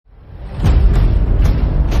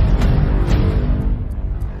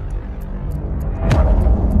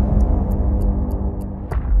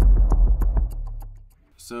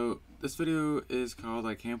this video is called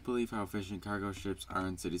I Can't Believe How Efficient Cargo Ships Are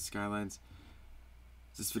in City Skylines.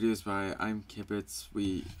 This video is by I'm Kibitz.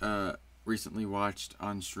 We recently watched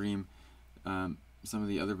on stream some of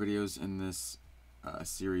the other videos in this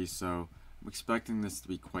series, so I'm expecting this to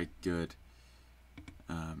be quite good.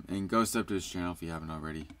 And go sub to his channel if you haven't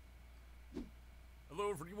already. Hello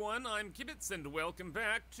everyone, I'm Kibitz and welcome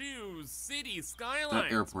back to City Skylines,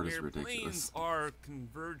 That airport is where ridiculous. planes are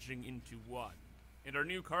converging into one. And our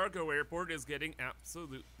new cargo airport is getting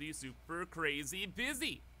absolutely super crazy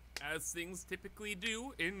busy, as things typically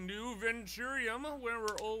do in New Venturium, where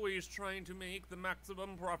we're always trying to make the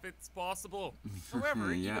maximum profits possible.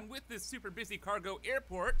 However, Yeah. even with this super busy cargo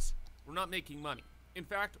airport, we're not making money. In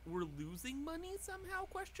fact, we're losing money somehow,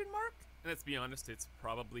 question mark? And let's be honest, it's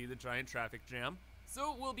probably the giant traffic jam.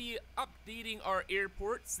 So we'll be updating our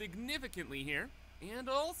airport significantly here. And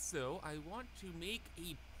also, I want to make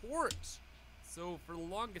a port. So for the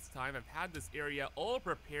longest time, I've had this area all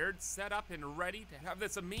prepared, set up, and ready to have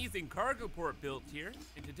this amazing cargo port built here.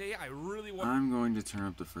 And today, I really want... I'm going to turn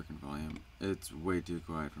up the freaking volume. It's way too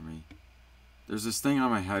quiet for me. There's this thing on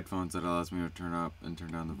my headphones that allows me to turn up and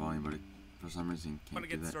turn down the volume, but for some reason can't want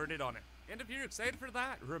to do get that. started on it. And if you're excited for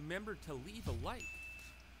that, remember to leave a like.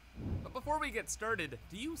 But before we get started,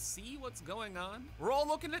 do you see what's going on? We're all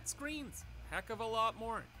looking at screens. Heck of a lot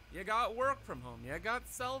more. You got work from home, you got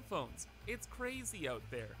cell phones. It's crazy out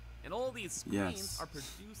there. And all these screens are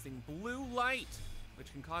producing blue light,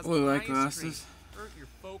 which can cause Blue light eye glasses. strain, hurt your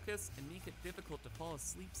focus, and make it difficult to fall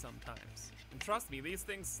asleep sometimes. And trust me, these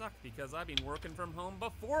things suck because I've been working from home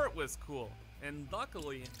before it was cool. And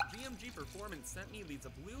luckily, GMG Performance sent me these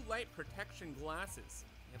blue light protection glasses.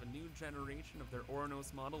 They have a new generation of their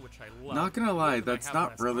Oranos model, which I love. Not gonna lie, Look, I that's have not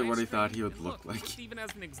less really eye what I strain. thought he would And look like. Just even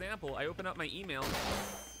as an example, I open up my email.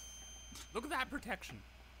 Look at that protection.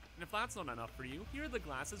 And if that's not enough for you, here are the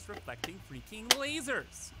glasses reflecting freaking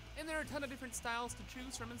lasers. And there are a ton of different styles to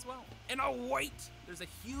choose from as well. And oh wait, there's a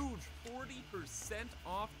huge 40%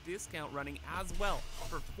 off discount running as well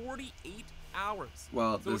for 48 hours.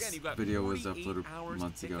 Well, So this again, you've got video was 48 uploaded hours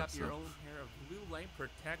months to pick ago, up your so own pair of blue light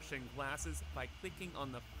protection glasses by clicking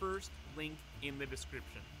on the first link in the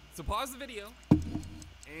description. So pause the video,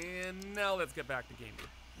 and now let's get back to gaming.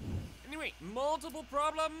 Anyway, multiple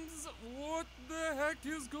problems. What the heck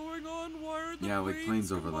is going on? Why are the planes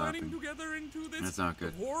planes overlapping. combining together into this That's not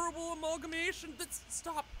good. horrible amalgamation?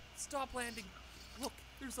 Stop landing. Look,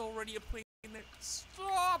 there's already a plane in there.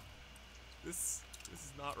 Stop. This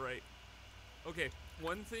is not right. Okay,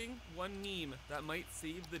 one meme that might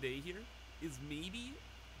save the day here is maybe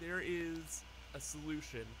there is a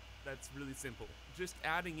solution that's really simple. Just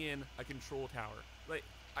adding in a control tower. Like,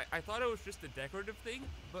 I thought it was just a decorative thing,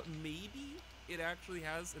 but maybe it actually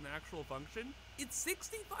has an actual function. It's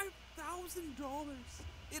 $65,000.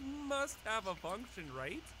 It must have a function,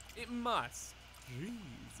 right? It must.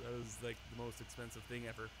 Jeez, that was like the most expensive thing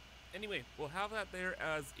ever. Anyway, we'll have that there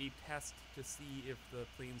as a test to see if the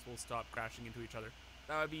planes will stop crashing into each other.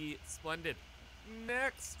 That would be splendid.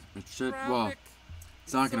 Next, it should. traffic. Well,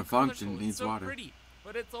 it's not gonna so function. colorful, It needs it's so water. Pretty,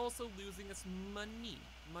 but it's also losing us money.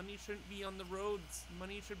 Money shouldn't be on the roads.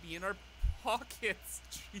 Money should be in our pockets.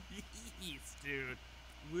 Jeez, dude.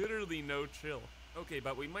 Literally no chill. Okay,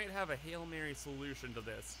 but we might have a Hail Mary solution to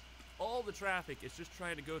this. All the traffic is just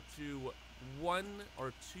trying to go to 1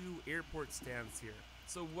 or 2 airport stands here.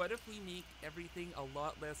 So what if we make everything a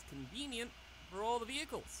lot less convenient for all the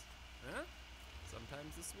vehicles? Huh?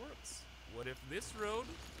 Sometimes this works. What if this road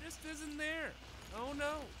just isn't there? Oh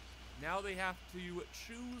no. Now they have to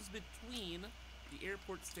choose between the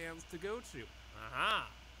airport stands to go to. Aha!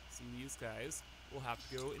 So these guys will have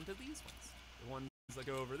to go into these ones. The ones that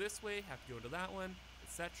go over this way have to go to that one,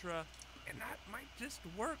 etc. And that might just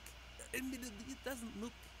work. Admittedly, it doesn't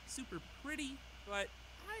look super pretty, but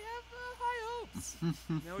I have high hopes.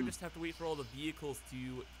 Now we just have to wait for all the vehicles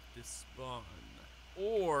to spawn.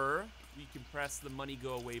 Or we can press the money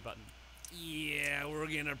go away button. Yeah, we're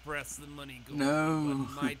gonna press the money go away button.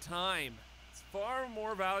 My time. It's far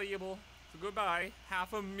more valuable. So goodbye,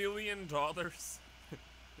 $500,000.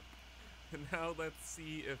 And now let's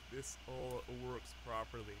see if this all works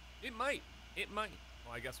properly. It might. Well,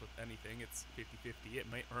 I guess with anything, it's 50-50. It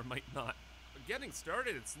might or it might not. But getting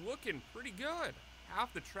started, it's looking pretty good.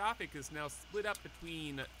 Half the traffic is now split up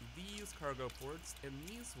between these cargo ports and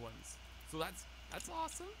these ones. So that's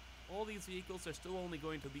awesome. All these vehicles are still only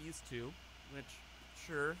going to these two, which,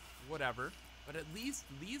 sure, whatever. But at least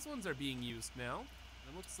these ones are being used now.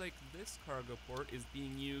 It looks like this cargo port is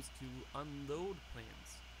being used to unload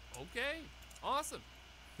planes. Okay, awesome.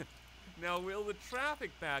 Now will the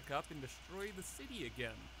traffic back up and destroy the city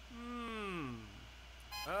again?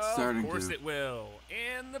 Of course it will.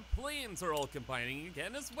 And the planes are all combining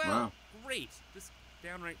again as well. Wow. Great. Just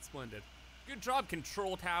downright splendid. Good job,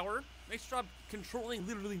 Control Tower. Nice job controlling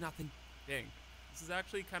literally nothing. Dang. This is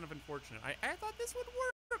actually kind of unfortunate. I thought this would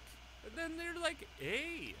work. And then they're like,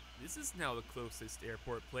 hey, this is now the closest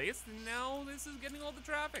airport place, and now this is getting all the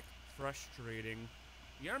traffic. Frustrating.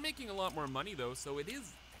 We are making a lot more money though, so it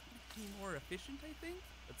is technically more efficient, I think.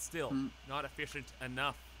 But still, not efficient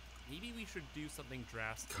enough. Maybe we should do something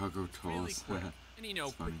drastic. Cargo tolls. Really quick. And you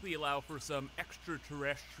know, quickly allow for some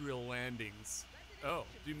extraterrestrial landings. Oh,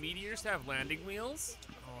 do meteors have landing wheels?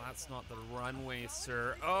 Oh, that's not the runway,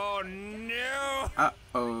 sir. Oh no!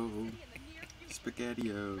 Uh-oh.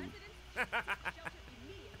 Spaghetti-o.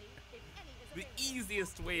 The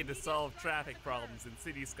easiest way to solve traffic problems in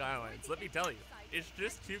city skylines, let me tell you. It's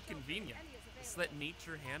just too convenient. Just let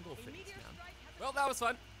nature handle things, man. Well, that was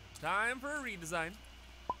fun. Time for a redesign.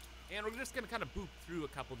 And we're just gonna kind of boop through a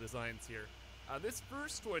couple designs here. This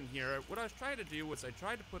first one here, what I was trying to do was I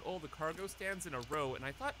tried to put all the cargo stands in a row, and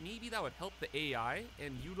I thought maybe that would help the AI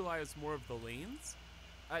and utilize more of the lanes.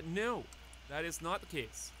 No, that is not the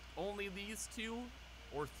case. Only these 2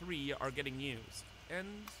 or 3 are getting used. And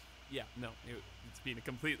yeah, no, it's been a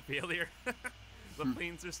complete failure. The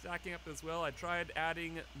planes are stacking up as well. I tried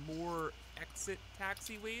adding more exit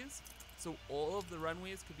taxiways, so all of the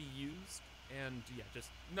runways could be used, and yeah, just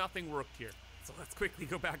nothing worked here. So let's quickly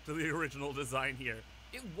go back to the original design here.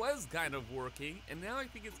 It was kind of working, and now I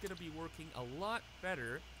think it's gonna be working a lot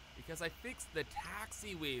better because I fixed the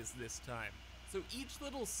taxiways this time. So each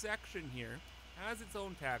little section here has its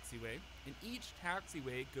own taxiway, and each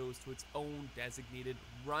taxiway goes to its own designated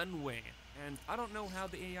runway. And I don't know how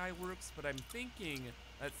the AI works, but I'm thinking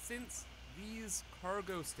that since these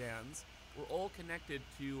cargo stands were all connected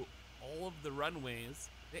to all of the runways,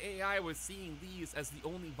 the AI was seeing these as the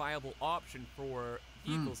only viable option for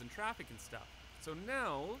vehicles and traffic and stuff. So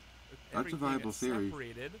now, if everything is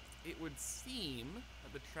separated, it would seem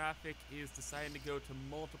that the traffic is deciding to go to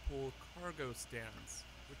multiple cargo stands,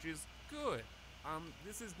 which is good.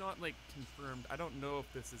 This is not like confirmed. I don't know if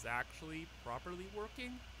this is actually properly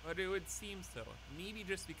working, but it would seem so. Maybe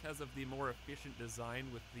just because of the more efficient design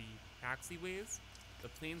with the taxiways, the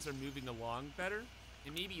planes are moving along better.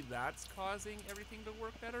 And maybe that's causing everything to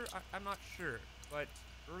work better? I'm not sure, but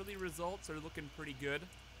early results are looking pretty good.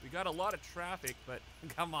 We got a lot of traffic, but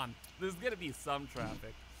come on, there's gonna be some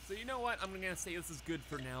traffic. So you know what, I'm gonna say this is good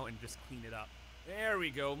for now and just clean it up. There we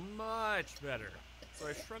go, much better. So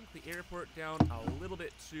I shrunk the airport down a little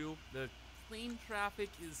bit too. The plane traffic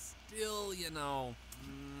is still, you know...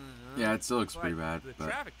 yeah, it still looks pretty bad, the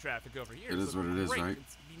but traffic over here it is what it is, right?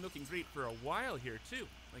 It's been looking great for a while here too.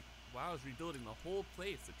 Like, while I was rebuilding the whole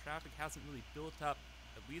place, the traffic hasn't really built up,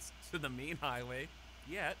 at least to the main highway,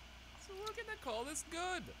 yet. So we're gonna call this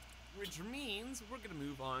good. Which means we're gonna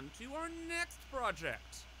move on to our next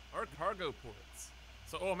project, our cargo ports.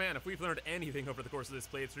 So, oh man, if we've learned anything over the course of this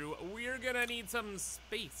playthrough, we're gonna need some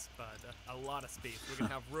space, bud. A lot of space. We're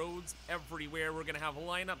gonna have roads everywhere, we're gonna have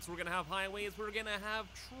lineups, we're gonna have highways, we're gonna have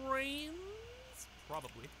trains,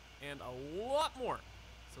 probably, and a lot more.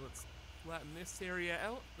 So let's flatten this area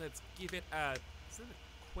out. Let's give it a, is it a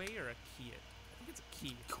quay or a key? I think it's a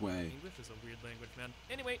key. Quay. English is a weird language, man.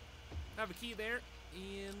 Anyway, have a key there,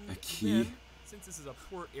 and a key? then, since this is a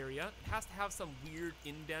port area, it has to have some weird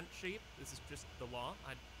indent shape. This is just the law.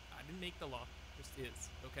 I didn't make the law, it just is,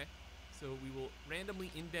 okay? So we will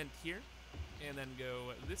randomly indent here, and then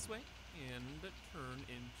go this way, and turn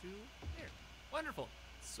into there. Wonderful.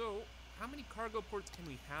 So, how many cargo ports can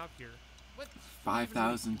we have here?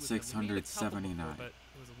 5,679. But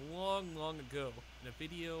it was long, long ago in a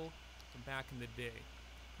video from back in the day.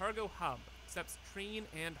 Cargo hub accepts train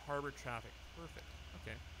and harbor traffic. Perfect.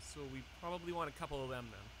 Okay, so we probably want a couple of them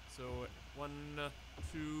then. So 1,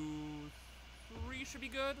 2, 3 should be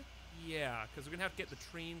good. Yeah, because we're gonna have to get the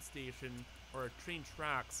train station or train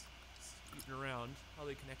tracks scooting around.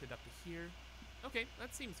 Probably connected up to here. Okay,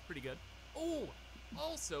 that seems pretty good. Oh.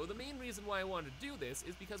 Also, the main reason why I wanted to do this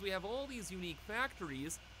is because we have all these unique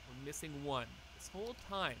factories. We're missing one. This whole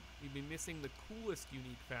time, we've been missing the coolest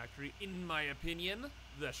unique factory, in my opinion,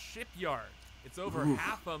 the shipyard. It's over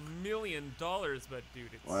 $500,000, but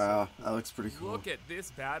dude, it's wow, so cool. That looks pretty cool. Look at this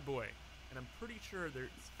bad boy. And I'm pretty sure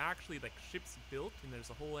there's actually like ships built, and there's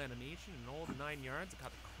a whole animation and all the 9 yards. It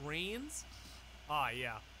got the cranes. Ah,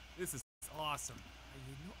 yeah, this is awesome.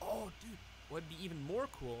 You know, oh, dude, what'd be even more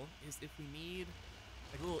cool is if we made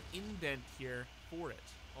like a little indent here for it.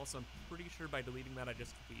 Also, I'm pretty sure by deleting that I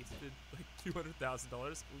just wasted like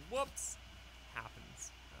 $200,000. Whoops!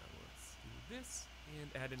 Happens. Let's do this,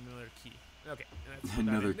 and add in another key. Okay, and that's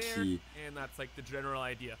Another that in there, key. and that's like the general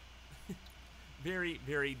idea. Very,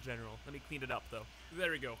 very general. Let me clean it up though. There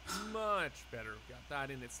we go. Much better. Got that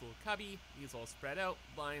in its little cubby. These all spread out.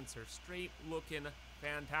 Lines are straight. Looking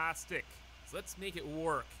fantastic. So let's make it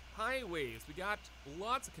work. Highways. We got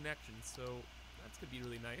lots of connections, so that's gonna be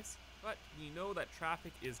really nice. But we know that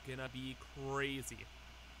traffic is gonna be crazy.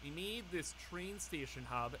 We made this train station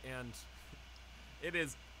hub, and it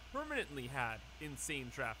has permanently had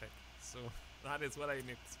insane traffic. So that is what I'm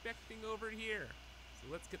expecting over here. So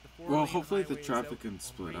let's get the four-lane Well, hopefully the highways traffic out can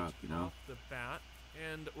split right up, you know? off the bat.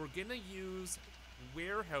 And we're gonna use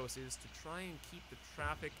warehouses to try and keep the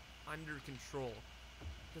traffic under control.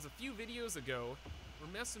 Because a few videos ago,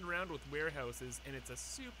 we're messing around with warehouses, and it's a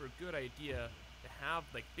super good idea to have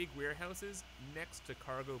like big warehouses next to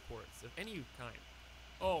cargo ports of any kind.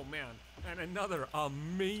 Oh man, and another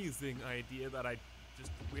amazing idea that I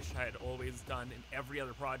just wish I had always done in every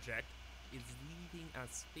other project is leaving a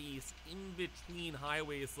space in between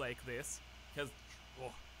highways like this, because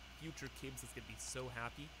future Kibs is going to be so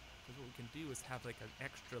happy, because what we can do is have like an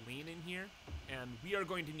extra lane in here, and we are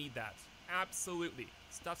going to need that. Absolutely.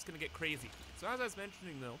 Stuff's going to get crazy. So as I was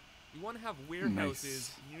mentioning though, we want to have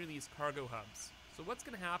warehouses near these cargo hubs. So what's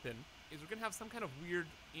going to happen is we're going to have some kind of weird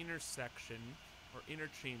intersection or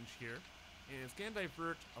interchange here, and it's going to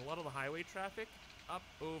divert a lot of the highway traffic up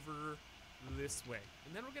over this way.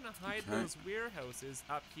 And then we're going to hide those warehouses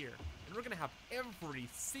up here. And we're going to have every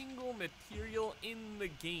single material in the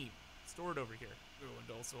game stored over here. Oh,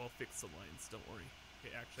 and also I'll fix the lines, don't worry.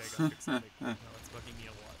 Okay, actually I got to fix something. No, it's bugging me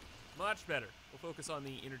a lot. Much better. We'll focus on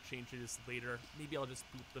the interchanges later. Maybe I'll just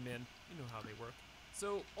boot them in. You know how they work.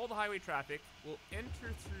 So all the highway traffic will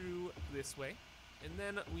enter through this way. And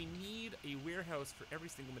then we need a warehouse for every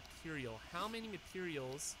single material. How many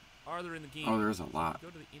materials are there in the game? Oh, there's a lot. Go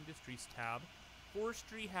to the Industries tab.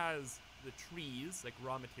 Forestry has the trees, like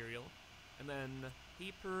raw material, and then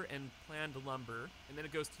paper and planned lumber, and then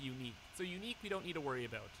it goes to unique. So unique we don't need to worry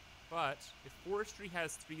about. But if forestry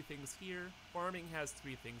has 3 things here, farming has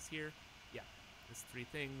 3 things here, yeah, this 3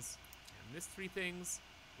 things, and this 3 things,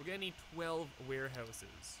 we're gonna need 12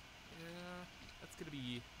 warehouses. Yeah, that's gonna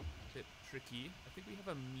be a bit tricky. I think we have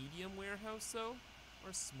a medium warehouse though,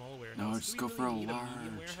 or a small warehouse. No, just go for a large.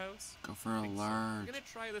 Medium warehouse? Go for a large. So. I'm gonna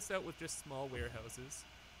try this out with just small warehouses.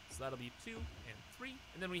 So that'll be 2 and 3,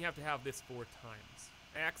 and then we have to have this 4 times.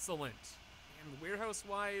 Excellent. And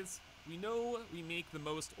warehouse-wise, we know we make the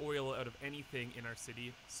most oil out of anything in our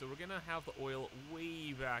city, so we're gonna have the oil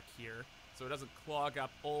way back here, so it doesn't clog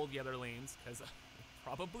up all the other lanes, because it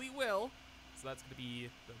probably will. So that's gonna be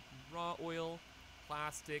the raw oil,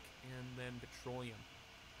 plastic, and then petroleum.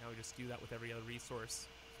 Now we just do that with every other resource.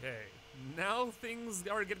 Okay, now things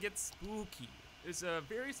are gonna get spooky. There's a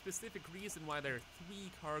very specific reason why there are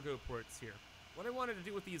 3 cargo ports here. What I wanted to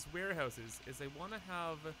do with these warehouses is I want to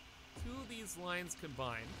have 2 of these lines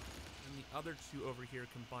combined, and the other 2 over here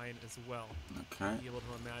combine as well. Okay. Be able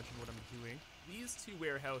to imagine what I'm doing. These 2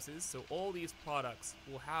 warehouses, so all these products,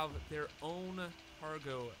 will have their own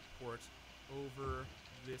cargo port over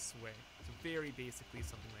this way. So very basically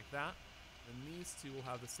something like that. And these 2 will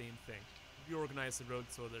have the same thing. Reorganize the road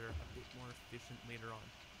so they're a bit more efficient later on.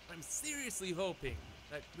 I'm seriously hoping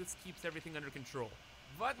that this keeps everything under control.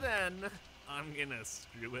 But then, I'm gonna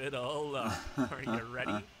screw it all up. Are you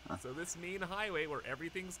ready? So this main highway where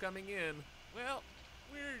everything's coming in, well,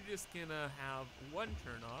 we're just gonna have one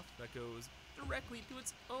turnoff that goes directly to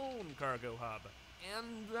its own cargo hub.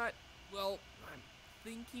 And that, well, I'm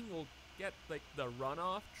thinking we'll get like the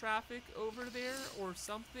runoff traffic over there or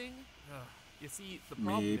something. You see, the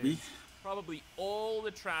problem is probably all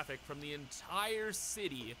the traffic from the entire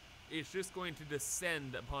city is just going to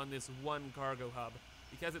descend upon this one cargo hub,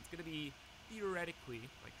 because it's going to be theoretically,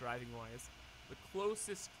 like driving wise, the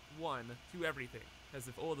closest one to everything. Because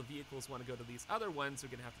if all the vehicles want to go to these other ones, they're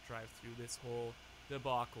going to have to drive through this whole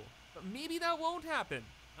debacle. But maybe that won't happen.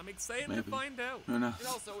 I'm excited to find out. And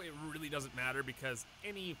also, it really doesn't matter, because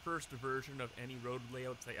any first version of any road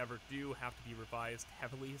layouts I ever do have to be revised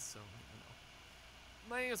heavily, so, you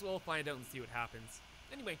know. Might as well find out and see what happens.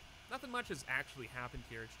 Anyway, nothing much has actually happened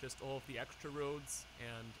here. It's just all of the extra roads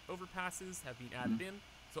and overpasses have been added in,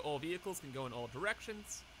 so all vehicles can go in all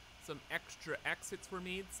directions. Some extra exits were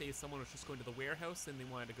made. Say someone was just going to the warehouse and they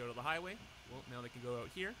wanted to go to the highway. Well, now they can go out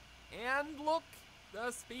here. And look,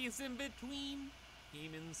 the space in between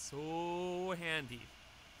came in so handy.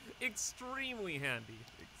 Extremely handy.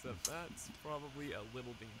 Except that's probably a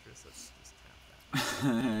little dangerous. Let's just tap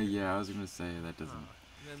that. Yeah, I was gonna say that doesn't.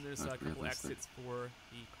 And then there's a That's couple realistic. exits for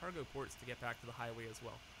the cargo ports to get back to the highway as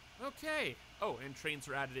well. Okay. Oh, and trains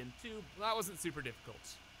were added in too. That wasn't super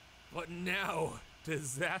difficult. But now,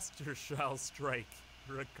 disaster shall strike.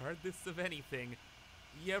 Regardless of anything,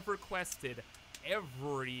 we have requested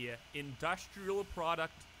every industrial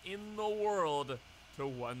product in the world to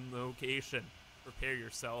one location. Prepare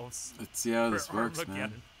yourselves. Let's see how for this works, man.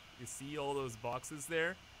 Armageddon. You see all those boxes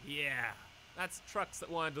there? Yeah. That's trucks that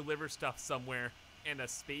want to deliver stuff somewhere, and a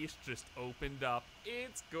space just opened up.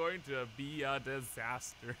 It's going to be a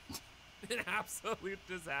disaster. An absolute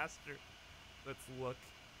disaster. Let's look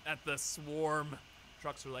at the swarm.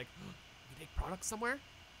 Trucks are like, you take products somewhere?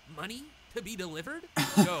 Money to be delivered?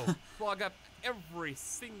 Go. Clog up every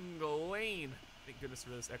single lane. Thank goodness for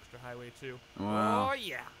this extra highway too. Wow. Oh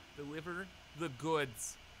yeah. Deliver the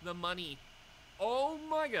goods, the money. Oh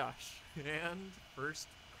my gosh. And first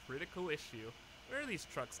critical issue. Where are these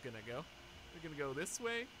trucks gonna go? They're gonna go this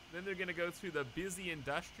way, then they're gonna go through the busy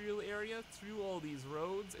industrial area, through all these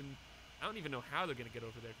roads, and I don't even know how they're gonna get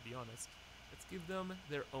over there, to be honest. Let's give them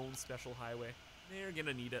their own special highway. They're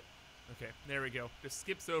gonna need it. Okay, there we go. Just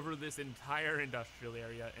skips over this entire industrial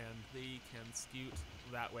area, and they can scoot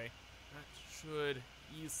that way. That should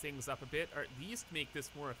ease things up a bit, or at least make this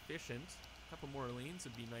more efficient. A couple more lanes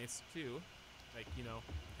would be nice too. Like, you know,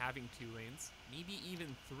 having 2 lanes. Maybe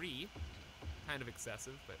even 3. Kind of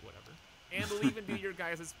excessive, but whatever. And we'll even do your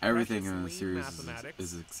guys' Everything precious in the lane series mathematics,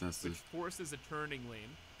 is which excessive. forces a turning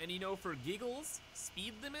lane. And you know, for giggles,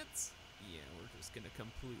 speed limits, yeah, we're just gonna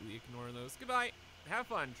completely ignore those. Goodbye. Have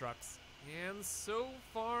fun, trucks. And so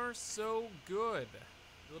far, so good.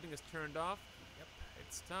 Building is turned off. Yep,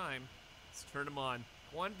 it's time. Let's turn them on.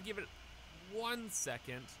 I wanted to give it 1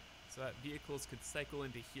 second so that vehicles could cycle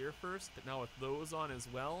into here first, but now with those on as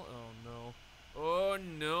well, oh no. Oh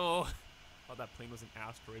no. Oh, that plane was an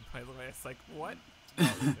asteroid, by the way. It's like, what? No,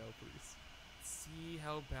 please. Let's see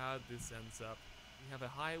how bad this ends up. We have a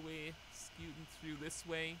highway scooting through this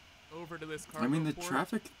way, over to this cargo I mean, the port.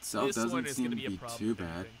 traffic itself This one doesn't is seem gonna to be a be problem, too if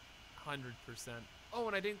bad. anything. 100%. Oh,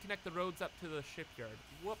 and I didn't connect the roads up to the shipyard.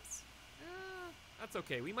 Whoops. That's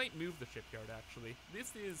okay. We might move the shipyard, actually.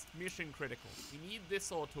 This is mission critical. We need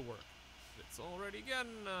this all to work. It's already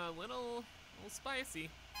getting a little spicy.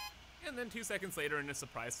 And then 2 seconds later, in a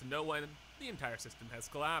surprise to no one, the entire system has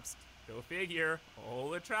collapsed. Go figure. All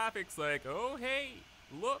the traffic's like, oh hey,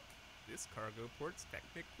 look, this cargo port's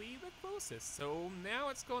technically the closest. So now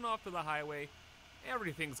it's going off to the highway.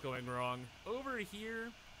 Everything's going wrong. Over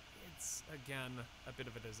here, it's, again, a bit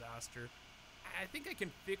of a disaster. I think I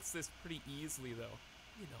can fix this pretty easily, though.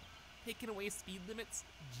 You know, taking away speed limits,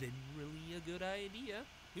 generally a good idea.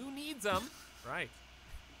 Who needs them? Right.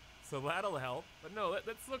 So that'll help. But no,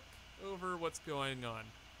 let's look over what's going on.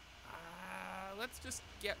 Let's just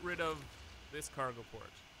get rid of this cargo port.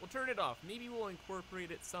 We'll turn it off. Maybe we'll incorporate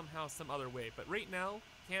it somehow, some other way. But right now,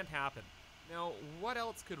 can't happen. Now, what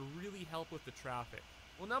else could really help with the traffic?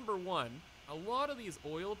 Well, number one, a lot of these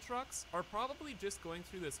oil trucks are probably just going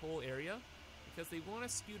through this whole area because they want to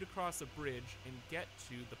scoot across a bridge and get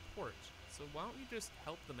to the port. So why don't we just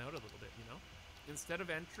help them out a little bit, you know? Instead of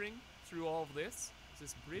entering through all of this,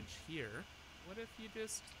 there's this bridge here. What if you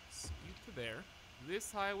just scoot to there?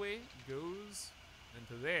 This highway goes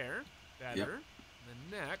into there. Better. Yep. And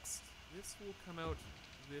then next, this will come out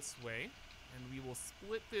this way, and we will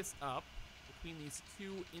split this up between these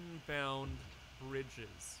 2 inbound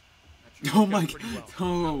bridges. That should Oh work my out pretty god. well.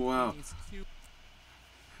 Oh wow. These 2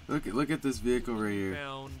 Look at this vehicle right here.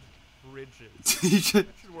 inbound bridges. You should-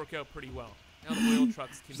 That should work out pretty well. Now the oil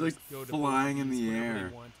trucks can It's just like go to flying both in of these the whenever air.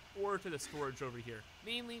 they want, or to the storage over here.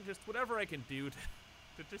 Mainly, just whatever I can do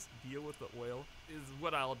to just deal with the oil is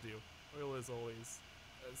what I'll do. Oil is always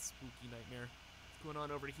a spooky nightmare. What's going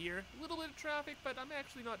on over here? A little bit of traffic, but I'm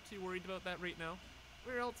actually not too worried about that right now.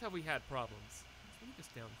 Where else have we had problems? Maybe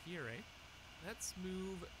just down here, eh? Let's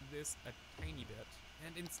move this a tiny bit.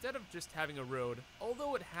 And instead of just having a road,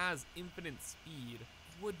 although it has infinite speed,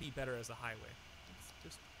 it would be better as a highway. Let's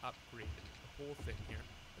just upgrade it, the whole thing here.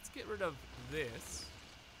 Let's get rid of this,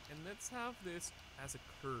 and let's have this as a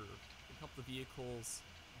curve to help the vehicles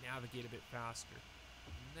navigate a bit faster.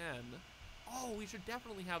 And then, oh, we should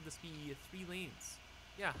definitely have this be 3 lanes.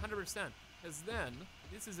 Yeah, 100%. Because then,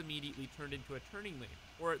 this is immediately turned into a turning lane.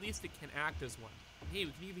 Or at least it can act as one. And hey,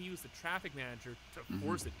 we can even use the traffic manager to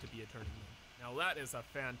force it to be a turning lane. Now that is a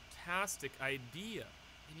fantastic idea.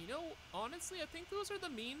 And you know, honestly, I think those are the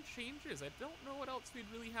main changes. I don't know what else we'd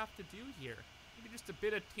really have to do here. Maybe just a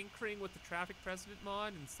bit of tinkering with the traffic precedent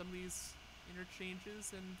mod and some of these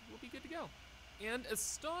interchanges, and we'll be good to go. And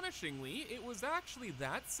astonishingly, it was actually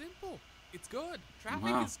that simple. It's good. Traffic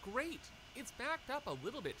Wow. is great. It's backed up a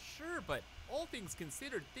little bit, sure, but all things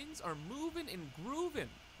considered, things are moving and grooving.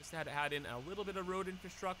 Just had to add in a little bit of road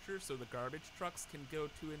infrastructure so the garbage trucks can go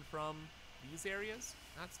to and from these areas.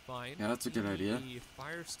 That's fine. Yeah, that's a good idea. The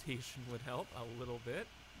fire station would help a little bit.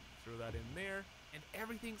 Throw that in there, and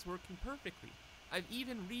everything's working perfectly. I've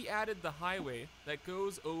even re-added the highway that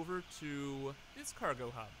goes over to this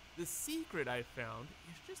cargo hub. The secret I found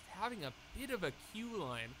is just having a bit of a queue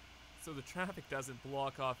line so the traffic doesn't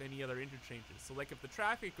block off any other interchanges. So like if the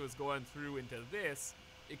traffic was going through into this,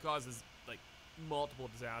 it causes like multiple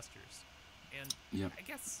disasters. And Yep. I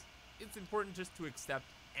guess it's important just to accept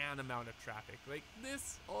an amount of traffic. Like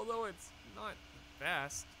this, although it's not the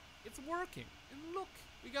best, it's working. And look,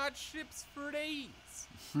 we got ships for days.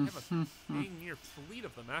 I have a dang near fleet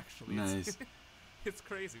of them, actually. Nice. It's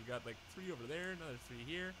crazy. We got like 3 over there, another 3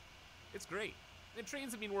 here. It's great. The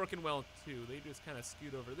trains have been working well too. They just kind of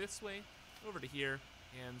scoot over this way, over to here,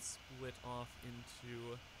 and split off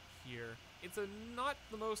into here. It's not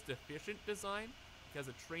the most efficient design, because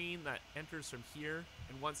a train that enters from here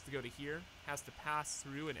and wants to go to here has to pass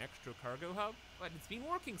through an extra cargo hub. But it's been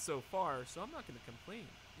working so far, so I'm not going to complain.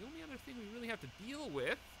 The only other thing we really have to deal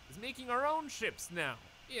with is making our own ships now,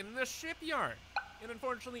 in the shipyard. And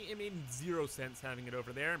unfortunately, it made 0 sense having it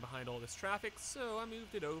over there and behind all this traffic, so I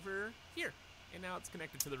moved it over here. And now it's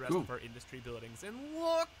connected to the rest of our industry buildings. And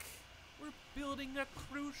look! We're building a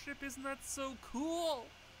cruise ship, isn't that so cool?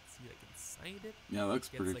 See, like inside it. Yeah, it looks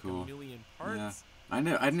Gets pretty like cool. a million parts. Yeah. I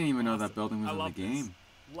didn't even know that Awesome. building was I in the love game.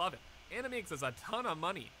 This. Love it. And it makes us a ton of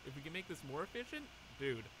money. If we can make this more efficient,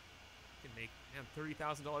 dude, we can make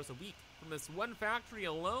 $30,000 a week from this one factory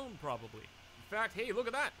alone, probably. In fact, hey, look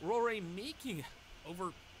at that. We're already making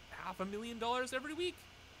over $500,000 every week.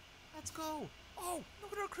 Let's go. Oh,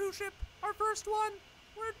 look at our cruise ship. Our first one.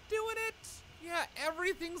 We're doing it. Yeah,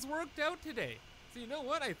 everything's worked out today. So you know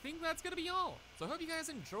what? I think that's gonna be all. So I hope you guys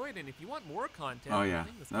enjoyed, and if you want more content, Oh yeah,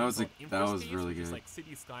 that was really Just good. like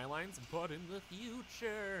city skylines, but in the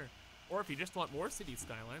future. Or if you just want more city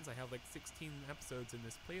skylines, I have like 16 episodes in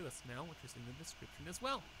this playlist now, which is in the description as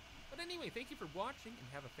well. But anyway, thank you for watching, and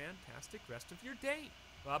have a fantastic rest of your day.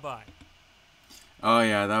 Bye bye. Oh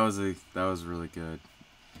yeah, that was really good.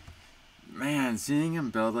 Man, seeing him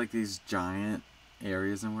build like these giant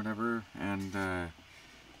areas and whatever, and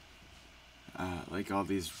like all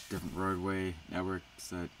these different roadway networks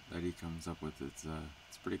that he comes up with, it's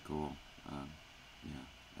pretty cool.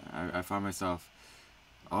 Yeah, I find myself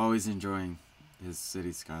always enjoying his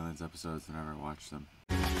City Skylines episodes whenever I watch them.